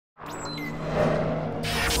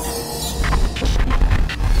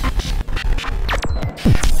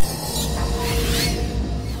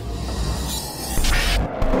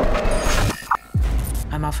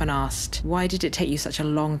I'm often asked, why did it take you such a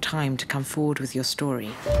long time to come forward with your story?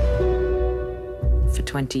 For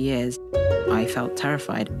 20 years, I felt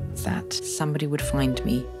terrified that somebody would find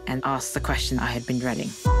me and ask the question I had been dreading.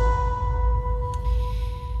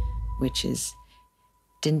 Which is,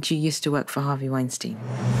 didn't you used to work for Harvey Weinstein?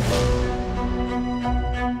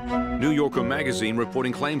 New Yorker magazine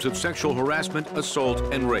reporting claims of sexual harassment, assault,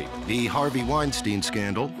 and rape. The Harvey Weinstein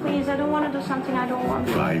scandal. Please, I don't want to do something I don't want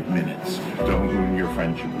to. 5 minutes. Don't ruin your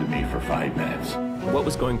friendship with me for 5 minutes. What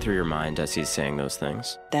was going through your mind as he's saying those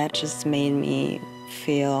things? That just made me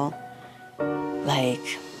feel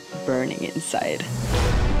like burning inside.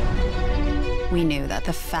 We knew that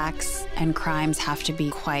the facts and crimes have to be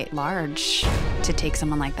quite large to take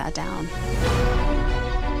someone like that down.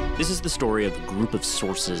 This is the story of a group of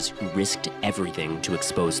sources who risked everything to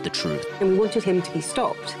expose the truth. And we wanted him to be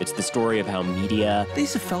stopped. It's the story of how media...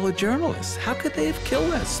 These are fellow journalists. How could they have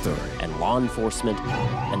killed that story? ...and law enforcement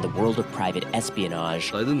and the world of private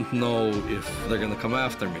espionage... I didn't know if they're gonna come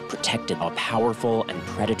after me. ...protected a powerful and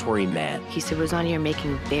predatory man. He said, Rosanna, you're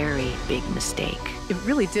making a very big mistake. It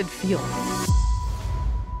really did feel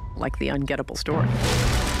like the ungettable story.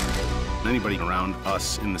 Anybody around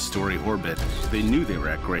us in the story orbit, they knew they were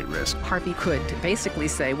at great risk. Harvey could basically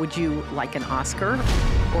say, would you like an Oscar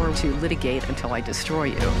or to litigate until I destroy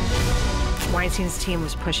you? Weinstein's team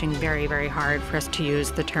was pushing very, very hard for us to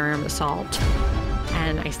use the term assault.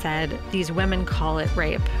 And I said, these women call it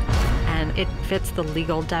rape, and it fits the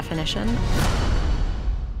legal definition.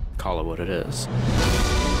 Call it what it is.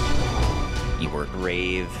 You were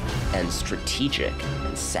brave and strategic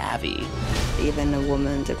and savvy. Even a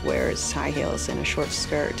woman that wears high heels and a short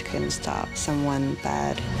skirt can stop someone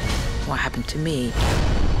bad. What happened to me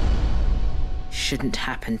shouldn't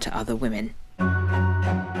happen to other women.